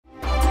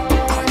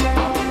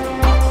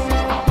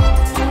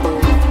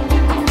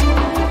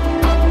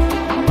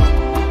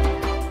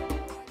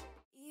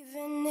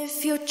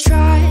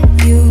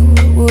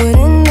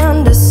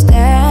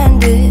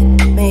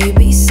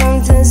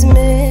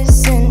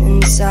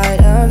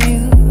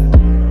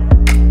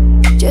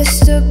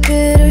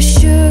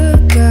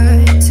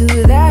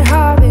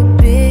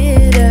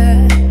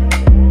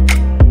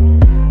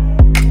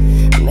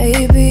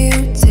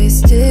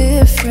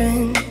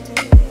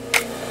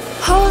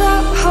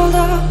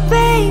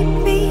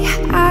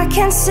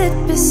can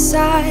sit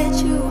beside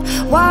you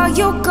while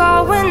you're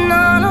going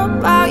on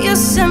about your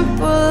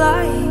simple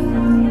life.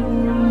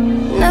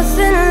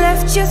 Nothing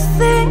left you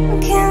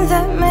thinking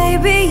that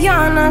maybe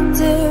you're not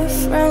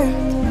different.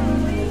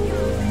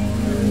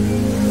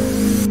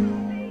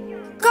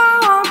 Go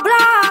on,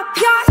 blow up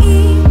your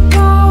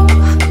ego,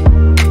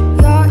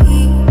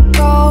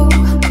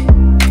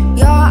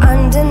 your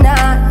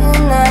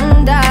undenying,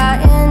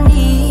 undying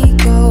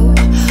ego.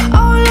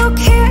 Oh, look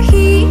here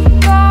he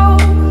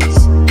goes,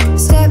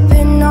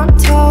 stepping on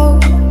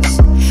toes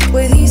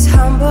with his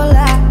humble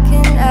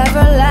lacking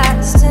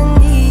everlasting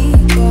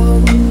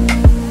ego.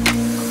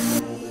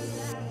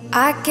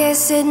 I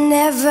guess it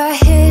never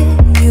hit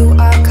you,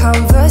 our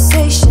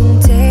conversation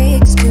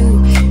takes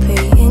two,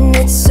 paying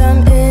it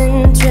some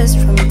interest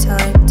from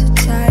time to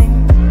time.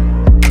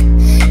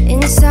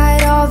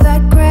 Inside all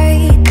that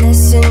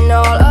greatness and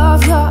all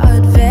of your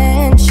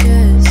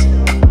adventures,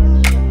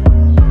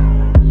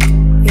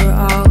 you're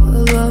all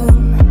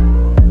alone.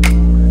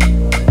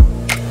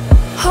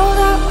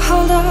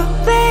 Hold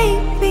up,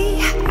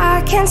 baby,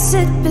 I can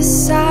sit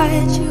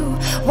beside you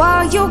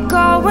while you're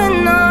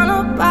going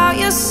on about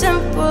your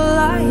simple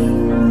life.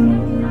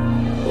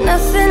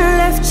 Nothing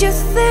left you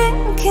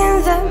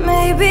thinking that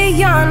maybe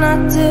you're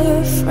not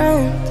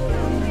different.